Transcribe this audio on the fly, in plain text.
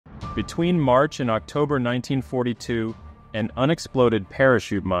Between March and October 1942, an unexploded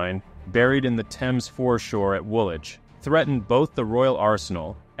parachute mine buried in the Thames foreshore at Woolwich threatened both the Royal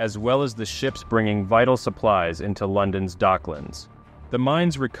Arsenal as well as the ships bringing vital supplies into London's Docklands. The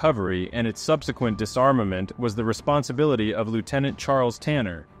mine's recovery and its subsequent disarmament was the responsibility of Lieutenant Charles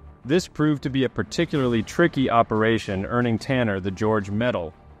Tanner. This proved to be a particularly tricky operation, earning Tanner the George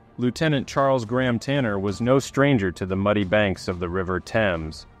Medal. Lieutenant Charles Graham Tanner was no stranger to the muddy banks of the River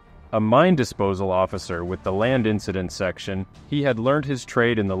Thames. A mine disposal officer with the Land Incident Section, he had learnt his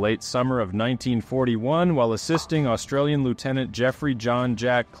trade in the late summer of 1941 while assisting Australian Lieutenant Geoffrey John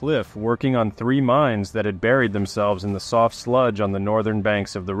Jack Cliff working on 3 mines that had buried themselves in the soft sludge on the northern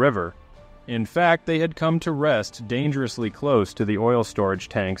banks of the river. In fact, they had come to rest dangerously close to the oil storage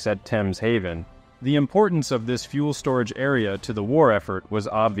tanks at Thames Haven. The importance of this fuel storage area to the war effort was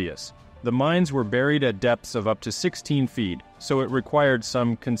obvious. The mines were buried at depths of up to 16 feet, so it required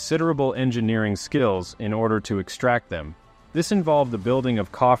some considerable engineering skills in order to extract them. This involved the building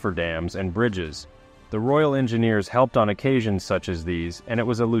of cofferdams and bridges. The Royal Engineers helped on occasions such as these, and it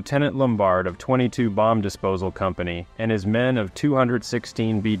was a Lieutenant Lombard of 22 Bomb Disposal Company and his men of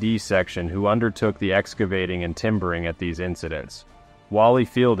 216 BD Section who undertook the excavating and timbering at these incidents. Wally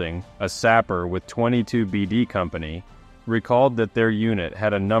Fielding, a sapper with 22 BD Company, recalled that their unit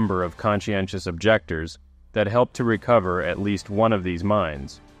had a number of conscientious objectors that helped to recover at least one of these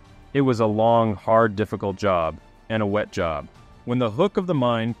mines. It was a long, hard, difficult job, and a wet job. When the hook of the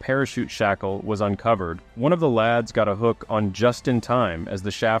mine parachute shackle was uncovered, one of the lads got a hook on just in time as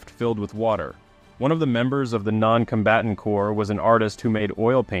the shaft filled with water. One of the members of the non-combatant corps was an artist who made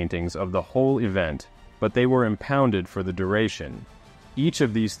oil paintings of the whole event, but they were impounded for the duration. Each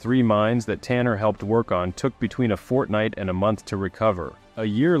of these 3 mines that Tanner helped work on took between a fortnight and a month to recover. A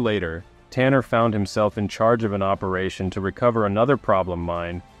year later, Tanner found himself in charge of an operation to recover another problem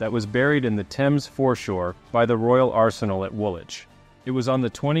mine that was buried in the Thames foreshore by the Royal Arsenal at Woolwich. It was on the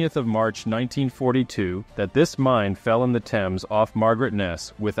 20th of March 1942 that this mine fell in the Thames off Margaret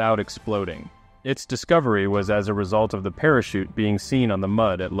Ness without exploding. Its discovery was as a result of the parachute being seen on the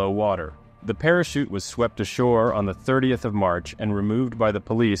mud at low water. The parachute was swept ashore on the 30th of March and removed by the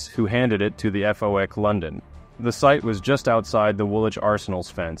police who handed it to the FOC London. The site was just outside the Woolwich Arsenal's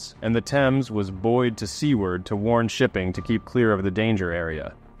fence, and the Thames was buoyed to seaward to warn shipping to keep clear of the danger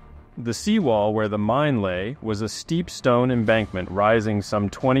area. The seawall where the mine lay was a steep stone embankment rising some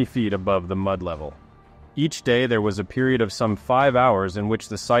 20 feet above the mud level. Each day there was a period of some 5 hours in which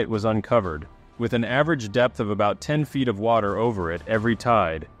the site was uncovered, with an average depth of about 10 feet of water over it every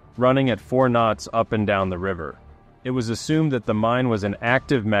tide, running at 4 knots up and down the river. It was assumed that the mine was an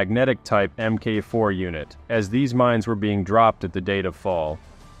active magnetic-type Mk4 unit, as these mines were being dropped at the date of fall.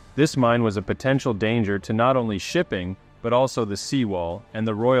 This mine was a potential danger to not only shipping, but also the seawall and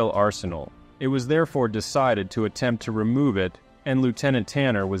the Royal Arsenal. It was therefore decided to attempt to remove it, and Lieutenant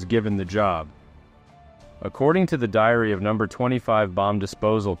Tanner was given the job. According to the diary of No. 25 Bomb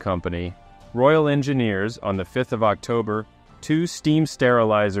Disposal Company, Royal Engineers, on the 5th of October, 2 steam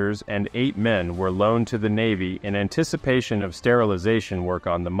sterilizers and 8 men were loaned to the Navy in anticipation of sterilization work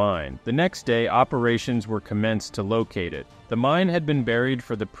on the mine. The next day, operations were commenced to locate it. The mine had been buried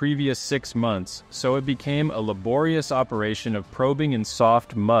for the previous 6 months, so it became a laborious operation of probing in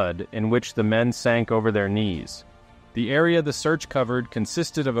soft mud in which the men sank over their knees. The area the search covered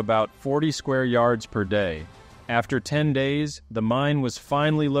consisted of about 40 square yards per day. After 10 days, the mine was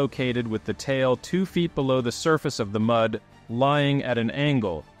finally located with the tail 2 feet below the surface of the mud, lying at an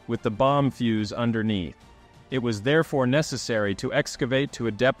angle, with the bomb fuse underneath. It was therefore necessary to excavate to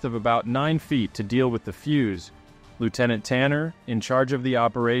a depth of about 9 feet to deal with the fuse. Lieutenant Tanner, in charge of the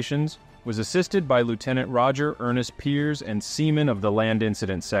operations, was assisted by Lieutenant Roger Ernest Piers and seamen of the Land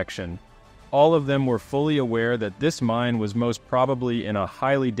Incident Section. All of them were fully aware that this mine was most probably in a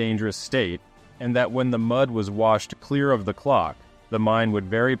highly dangerous state, and that when the mud was washed clear of the clock, the mine would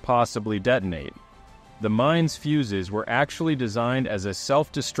very possibly detonate. The mine's fuses were actually designed as a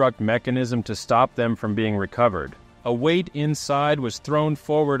self-destruct mechanism to stop them from being recovered. A weight inside was thrown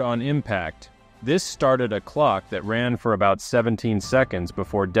forward on impact. This started a clock that ran for about 17 seconds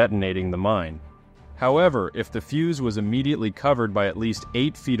before detonating the mine. However, if the fuse was immediately covered by at least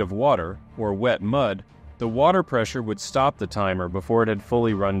 8 feet of water, or wet mud, the water pressure would stop the timer before it had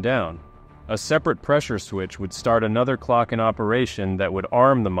fully run down. A separate pressure switch would start another clock in operation that would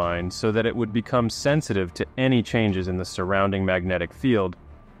arm the mine so that it would become sensitive to any changes in the surrounding magnetic field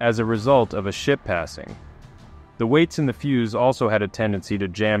as a result of a ship passing. The weights in the fuse also had a tendency to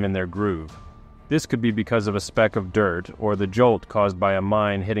jam in their groove. This could be because of a speck of dirt or the jolt caused by a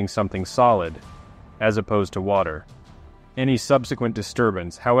mine hitting something solid, as opposed to water. Any subsequent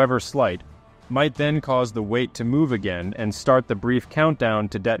disturbance, however slight, might then cause the weight to move again and start the brief countdown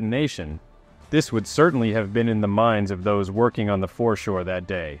to detonation. This would certainly have been in the minds of those working on the foreshore that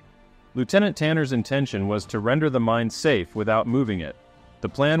day. Lieutenant Tanner's intention was to render the mine safe without moving it. The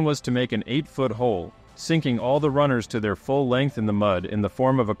plan was to make an 8-foot hole, sinking all the runners to their full length in the mud in the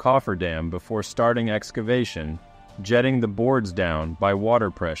form of a cofferdam before starting excavation, jetting the boards down by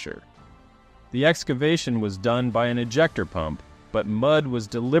water pressure. The excavation was done by an ejector pump, but mud was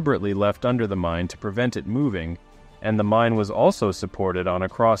deliberately left under the mine to prevent it moving, and the mine was also supported on a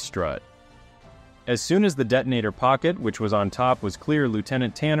cross strut. As soon as the detonator pocket, which was on top, was clear,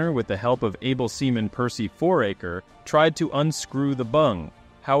 Lieutenant Tanner, with the help of able seaman Percy Foraker, tried to unscrew the bung.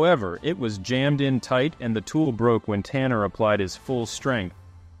 However, it was jammed in tight and the tool broke when Tanner applied his full strength.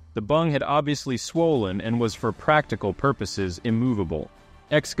 The bung had obviously swollen and was for practical purposes immovable.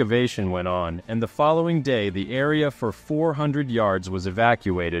 Excavation went on, and the following day the area for 400 yards was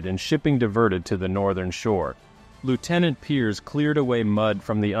evacuated and shipping diverted to the northern shore. Lieutenant Piers cleared away mud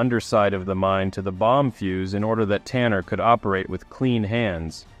from the underside of the mine to the bomb fuse in order that Tanner could operate with clean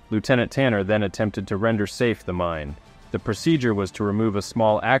hands. Lieutenant Tanner then attempted to render safe the mine. The procedure was to remove a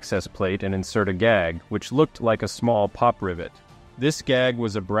small access plate and insert a gag, which looked like a small pop rivet. This gag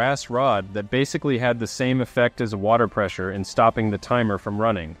was a brass rod that basically had the same effect as a water pressure in stopping the timer from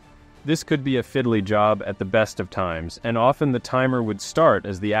running. This could be a fiddly job at the best of times, and often the timer would start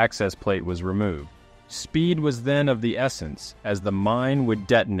as the access plate was removed. Speed was then of the essence, as the mine would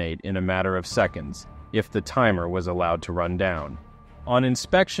detonate in a matter of seconds, if the timer was allowed to run down. On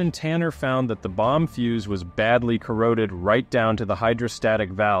inspection, Tanner found that the bomb fuse was badly corroded right down to the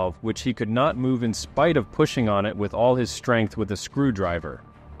hydrostatic valve, which he could not move in spite of pushing on it with all his strength with a screwdriver.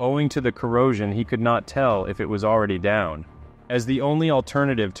 Owing to the corrosion, he could not tell if it was already down. As the only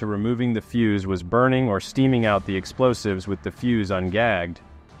alternative to removing the fuse was burning or steaming out the explosives with the fuse ungagged,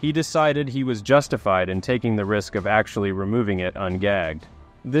 he decided he was justified in taking the risk of actually removing it ungagged.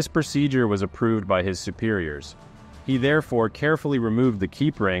 This procedure was approved by his superiors. He therefore carefully removed the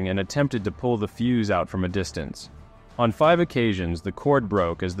keep ring and attempted to pull the fuse out from a distance. On 5 occasions, the cord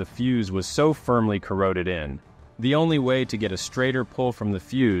broke as the fuse was so firmly corroded in. The only way to get a straighter pull from the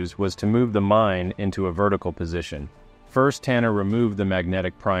fuse was to move the mine into a vertical position. First, Tanner removed the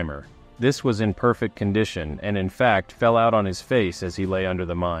magnetic primer. This was in perfect condition and in fact fell out on his face as he lay under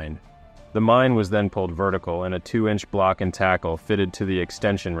the mine. The mine was then pulled vertical and a 2-inch block and tackle fitted to the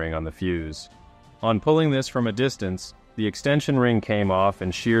extension ring on the fuse. On pulling this from a distance, the extension ring came off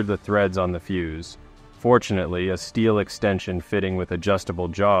and sheared the threads on the fuse. Fortunately, a steel extension fitting with adjustable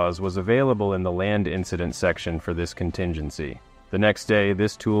jaws was available in the land incident section for this contingency. The next day,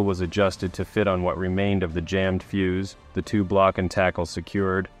 this tool was adjusted to fit on what remained of the jammed fuse, the 2 block and tackle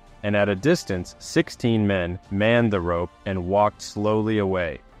secured, and at a distance, 16 men manned the rope and walked slowly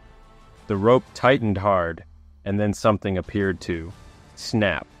away. The rope tightened hard, and then something appeared to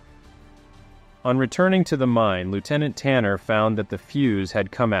snap. On returning to the mine, Lieutenant Tanner found that the fuse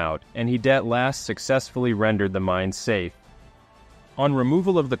had come out, and he at last successfully rendered the mine safe. On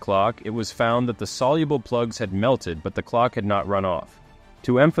removal of the clock, it was found that the soluble plugs had melted, but the clock had not run off.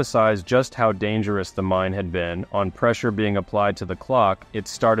 To emphasize just how dangerous the mine had been, on pressure being applied to the clock, it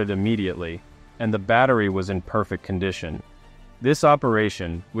started immediately, and the battery was in perfect condition. This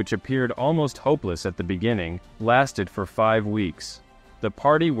operation, which appeared almost hopeless at the beginning, lasted for 5 weeks. The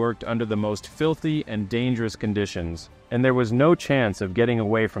party worked under the most filthy and dangerous conditions, and there was no chance of getting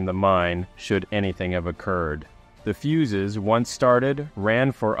away from the mine should anything have occurred. The fuses, once started,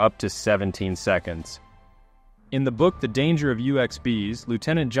 ran for up to 17 seconds. In the book The Danger of UXBs,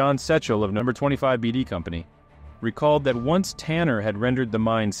 Lieutenant John Setchell of No. 25 BD Company recalled that once Tanner had rendered the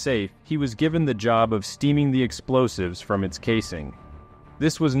mine safe, he was given the job of steaming the explosives from its casing.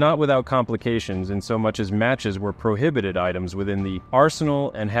 This was not without complications in so much as matches were prohibited items within the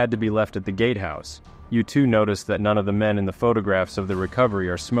arsenal and had to be left at the gatehouse. You too notice that none of the men in the photographs of the recovery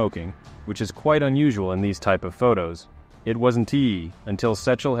are smoking, which is quite unusual in these type of photos. It wasn't until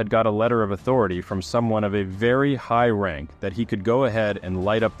Setchell had got a letter of authority from someone of a very high rank that he could go ahead and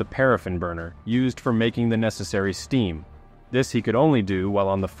light up the paraffin burner used for making the necessary steam. This he could only do while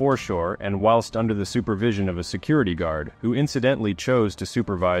on the foreshore and whilst under the supervision of a security guard, who incidentally chose to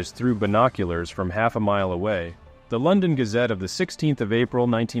supervise through binoculars from half a mile away. The London Gazette of the 16th of April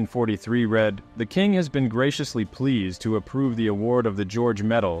 1943 read, "The King has been graciously pleased to approve the award of the George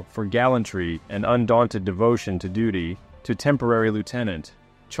Medal for gallantry and undaunted devotion to duty to Temporary Lieutenant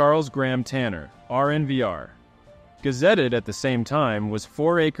Charles Graham Tanner, RNVR." Gazetted at the same time was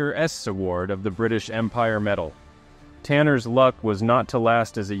Foraker S's award of the British Empire Medal. Tanner's luck was not to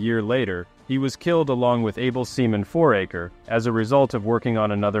last, as a year later, He was killed along with able seaman Foraker as a result of working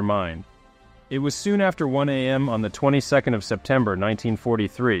on another mine. It was soon after 1 a.m. on the 22nd of September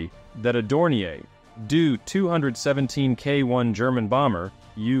 1943 that a Dornier, Du 217 K1 German bomber,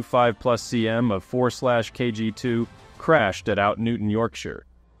 U-5 plus CM of 4/KG2, crashed at Out Newton, Yorkshire.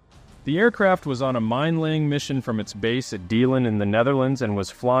 The aircraft was on a mine-laying mission from its base at Deelen in the Netherlands and was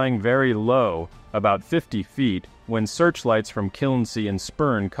flying very low, about 50 feet, when searchlights from Kilnsea and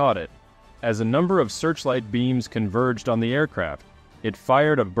Spurn caught it. As a number of searchlight beams converged on the aircraft, it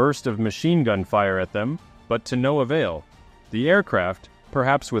fired a burst of machine gun fire at them, but to no avail. The aircraft,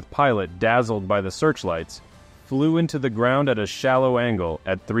 perhaps with pilot dazzled by the searchlights, flew into the ground at a shallow angle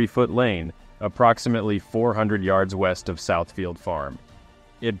at 3-foot lane, approximately 400 yards west of Southfield Farm.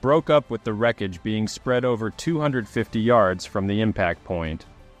 It broke up with the wreckage being spread over 250 yards from the impact point.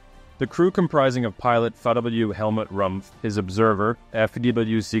 The crew, comprising of pilot FW Helmut Rumpf, his observer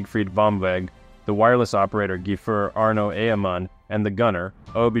FW Siegfried Vomweg, the wireless operator Gifur Arno Ehemann, and the gunner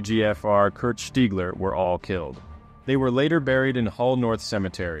OBGFR Kurt Stiegler, were all killed. They were later buried in Hull North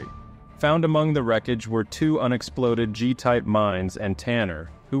Cemetery. Found among the wreckage were 2 unexploded G-type mines, and Tanner,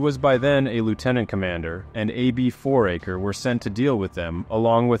 who was by then a lieutenant commander, and A.B. Foraker were sent to deal with them,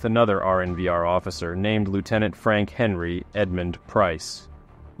 along with another RNVR officer named Lieutenant Frank Henry Edmund Price.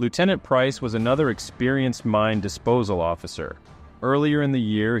 Lieutenant Price was another experienced mine disposal officer. Earlier in the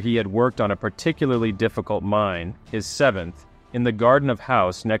year, he had worked on a particularly difficult mine, his 7th, in the Garden of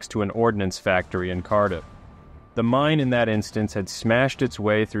House next to an ordnance factory in Cardiff. The mine in that instance had smashed its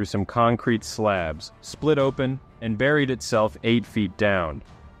way through some concrete slabs, split open, and buried itself 8 feet down.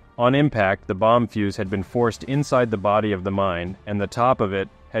 On impact, the bomb fuse had been forced inside the body of the mine, and the top of it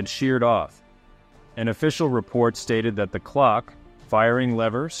had sheared off. An official report stated that the clock, firing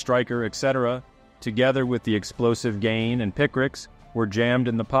lever, striker, etc., together with the explosive gain and pickricks, were jammed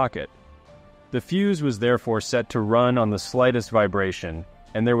in the pocket. The fuse was therefore set to run on the slightest vibration,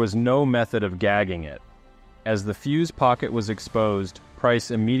 and there was no method of gagging it. As the fuse pocket was exposed,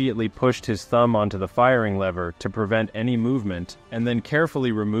 Price immediately pushed his thumb onto the firing lever to prevent any movement, and then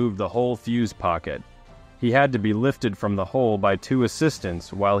carefully removed the whole fuse pocket. He had to be lifted from the hole by 2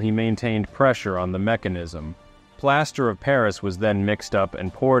 assistants while he maintained pressure on the mechanism. Plaster of Paris was then mixed up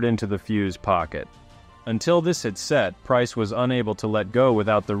and poured into the fuse pocket. Until this had set, Price was unable to let go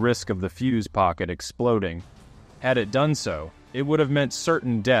without the risk of the fuse pocket exploding. Had it done so, it would have meant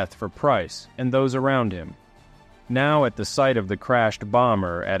certain death for Price and those around him. Now, at the site of the crashed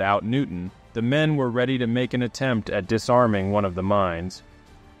bomber at Out Newton, the men were ready to make an attempt at disarming one of the mines.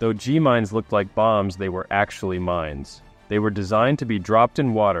 Though G-mines looked like bombs, they were actually mines. They were designed to be dropped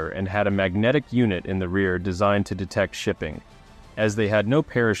in water and had a magnetic unit in the rear designed to detect shipping. As they had no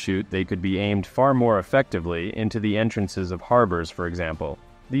parachute, they could be aimed far more effectively into the entrances of harbors, for example.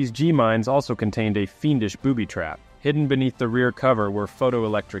 These G-mines also contained a fiendish booby trap. Hidden beneath the rear cover were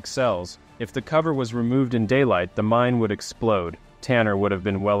photoelectric cells. If the cover was removed in daylight, the mine would explode. Tanner would have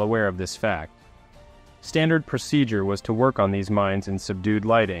been well aware of this fact. Standard procedure was to work on these mines in subdued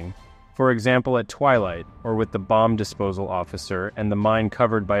lighting, for example at twilight, or with the bomb disposal officer and the mine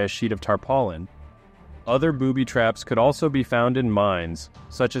covered by a sheet of tarpaulin. Other booby traps could also be found in mines,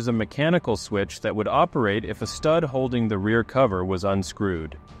 such as a mechanical switch that would operate if a stud holding the rear cover was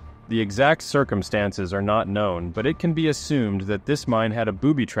unscrewed. The exact circumstances are not known, but it can be assumed that this mine had a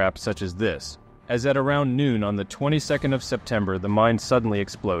booby trap such as this, as at around noon on the 22nd of September the mine suddenly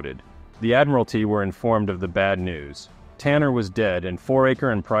exploded. The Admiralty were informed of the bad news. Tanner was dead and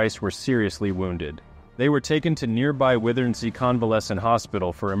Foraker and Price were seriously wounded. They were taken to nearby Withersea Convalescent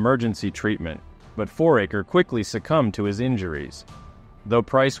Hospital for emergency treatment, but Foraker quickly succumbed to his injuries. Though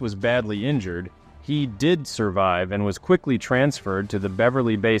Price was badly injured, he did survive and was quickly transferred to the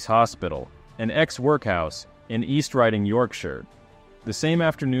Beverley Base Hospital, an ex-workhouse in East Riding, Yorkshire. The same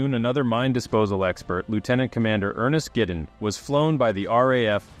afternoon, another mine disposal expert, Lieutenant Commander Ernest Giddon, was flown by the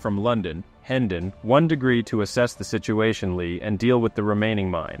RAF from London, Hendon, 1 degree to assess the situation and deal with the remaining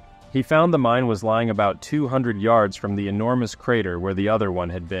mine. He found the mine was lying about 200 yards from the enormous crater where the other one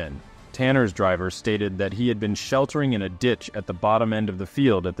had been. Tanner's driver stated that he had been sheltering in a ditch at the bottom end of the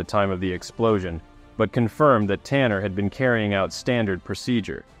field at the time of the explosion, but confirmed that Tanner had been carrying out standard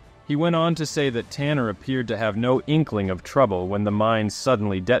procedure. He went on to say that Tanner appeared to have no inkling of trouble when the mine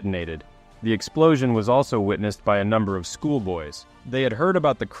suddenly detonated. The explosion was also witnessed by a number of schoolboys. They had heard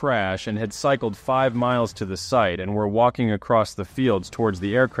about the crash and had cycled 5 miles to the site and were walking across the fields towards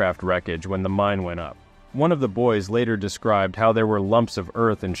the aircraft wreckage when the mine went up. One of the boys later described how there were lumps of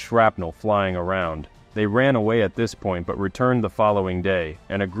earth and shrapnel flying around. They ran away at this point but returned the following day,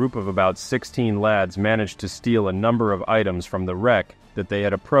 and a group of about 16 lads managed to steal a number of items from the wreck that they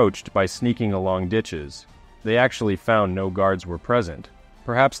had approached by sneaking along ditches. They actually found no guards were present.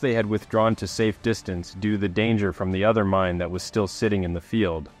 Perhaps they had withdrawn to safe distance due to the danger from the other mine that was still sitting in the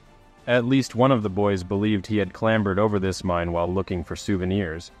field. At least one of the boys believed he had clambered over this mine while looking for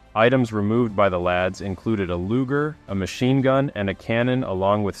souvenirs. Items removed by the lads included a Luger, a machine gun, and a cannon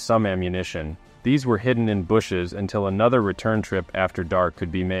along with some ammunition. These were hidden in bushes until another return trip after dark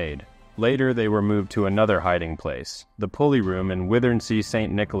could be made. Later they were moved to another hiding place, the pulley room in Withersea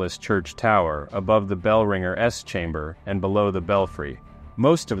St. Nicholas Church Tower, above the bell ringer S chamber and below the belfry.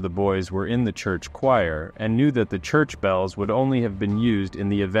 Most of the boys were in the church choir and knew that the church bells would only have been used in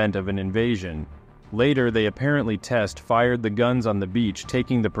the event of an invasion. Later, they apparently fired the guns on the beach,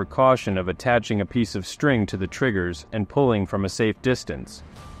 taking the precaution of attaching a piece of string to the triggers and pulling from a safe distance.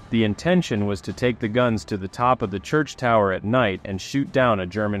 The intention was to take the guns to the top of the church tower at night and shoot down a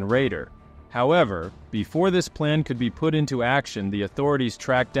German raider. However, before this plan could be put into action, the authorities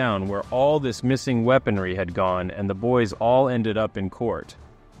tracked down where all this missing weaponry had gone, and the boys all ended up in court.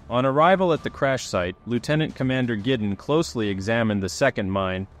 On arrival at the crash site, Lieutenant Commander Giddon closely examined the second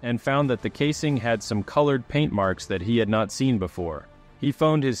mine and found that the casing had some colored paint marks that he had not seen before. He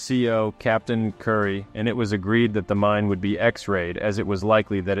phoned his CO, Captain Curry, and it was agreed that the mine would be X-rayed, as it was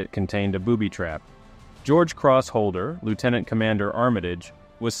likely that it contained a booby trap. George Cross Holder, Lieutenant Commander Armitage,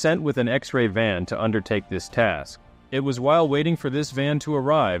 was sent with an X-ray van to undertake this task. It was while waiting for this van to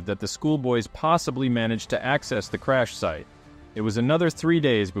arrive that the schoolboys possibly managed to access the crash site. It was another 3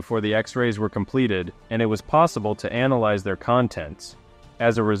 days before the X-rays were completed, and it was possible to analyze their contents.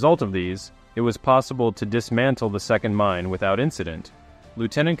 As a result of these, it was possible to dismantle the second mine without incident.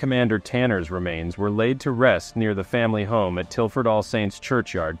 Lieutenant Commander Tanner's remains were laid to rest near the family home at Tilford All Saints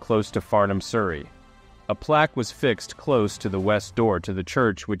Churchyard, close to Farnham, Surrey. A plaque was fixed close to the west door to the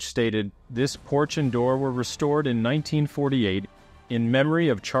church which stated, "This porch and door were restored in 1948 in memory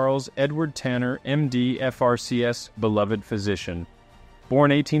of Charles Edward Tanner, M.D., FRCS, beloved physician.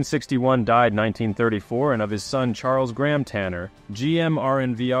 Born 1861, died 1934, and of his son Charles Graham Tanner,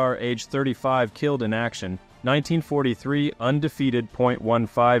 GMRNVR, age 35, killed in action. 1943, undefeated,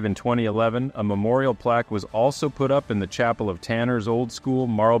 .15 in 2011. A memorial plaque was also put up in the chapel of Tanner's Old School,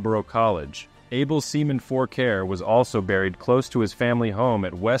 Marlborough College. Able Seaman Forcare was also buried close to his family home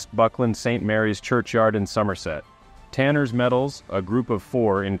at West Buckland St. Mary's Churchyard in Somerset. Tanner's medals, a group of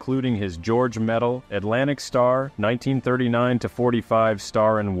 4, including his George Medal, Atlantic Star, 1939-45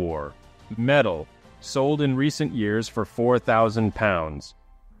 Star and War. Medal, sold in recent years for £4,000.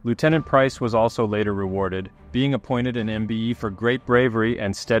 Lieutenant Price was also later rewarded, being appointed an MBE for great bravery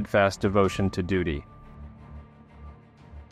and steadfast devotion to duty.